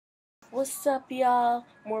What's up, y'all?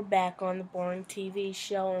 We're back on the Boring TV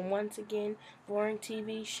Show, and once again, Boring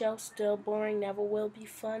TV Show, still boring, never will be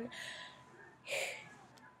fun.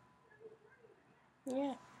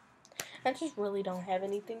 Yeah, I just really don't have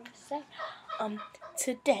anything to say.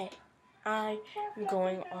 Today, I am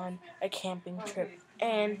going on a camping trip,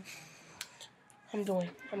 and I'm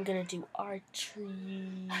gonna do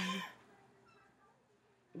archery.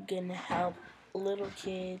 I'm gonna help little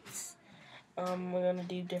kids. We're gonna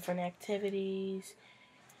do different activities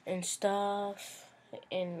and stuff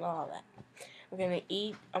and all that. We're gonna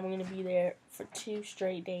eat. I'm gonna be there for 2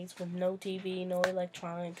 straight days with no TV, no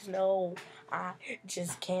electronics. No, I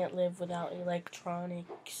just can't live without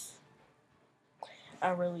electronics. I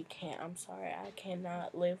really can't. I'm sorry. I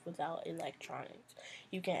cannot live without electronics.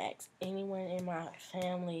 You can ask anyone in my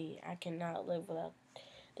family. I cannot live without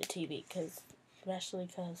the TV, especially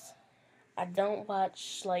because I don't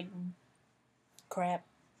watch like crap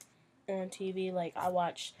on TV. Like, I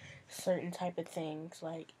watch certain type of things.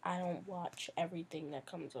 Like, I don't watch everything that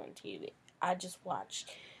comes on TV. I just watch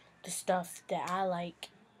the stuff that I like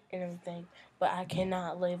and everything. But I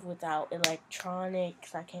cannot live without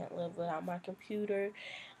electronics. I can't live without my computer.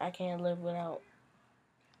 I can't live without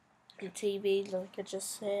the TV. Like I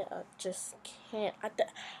just said, I just can't.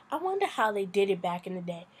 I wonder how they did it back in the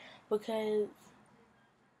day, because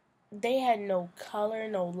they had no color,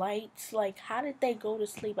 no lights. Like, how did they go to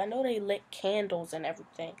sleep? I know they lit candles and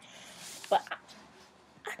everything, but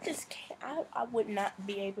I just can't. I would not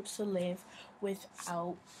be able to live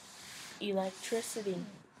without electricity.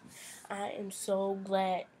 I am so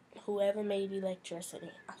glad whoever made electricity.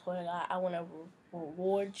 I swear to God, I want to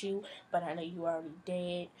reward you, but I know you already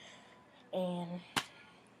dead and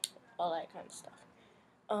all that kind of stuff.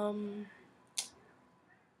 Um,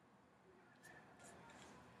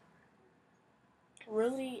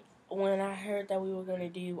 really, when I heard that we were gonna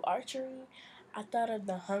do archery, I thought of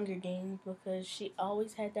the Hunger Games, because she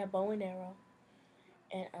always had that bow and arrow,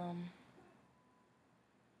 and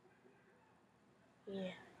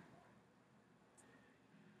yeah,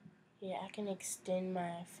 yeah, I can extend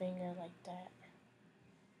my finger like that.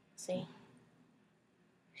 See,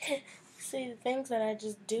 see, the things that I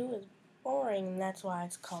just do is boring, and that's why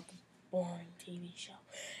it's called the Boring TV Show.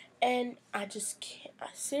 And I just can't.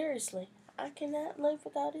 Seriously, I cannot live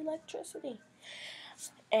without electricity.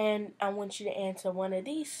 And I want you to answer one of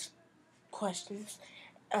these questions.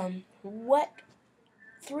 What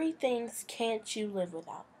 3 things can't you live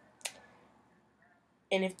without?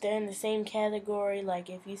 And if they're in the same category, like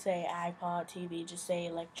if you say iPod, TV, just say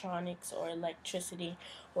electronics or electricity,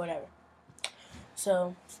 whatever.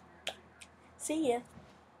 So, see ya.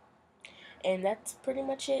 And that's pretty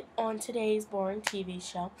much it on today's Boring TV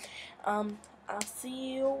Show. I'll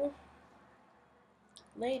see you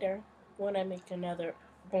later when I make another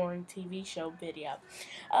Boring TV Show video.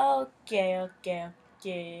 Okay.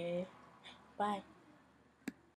 Bye.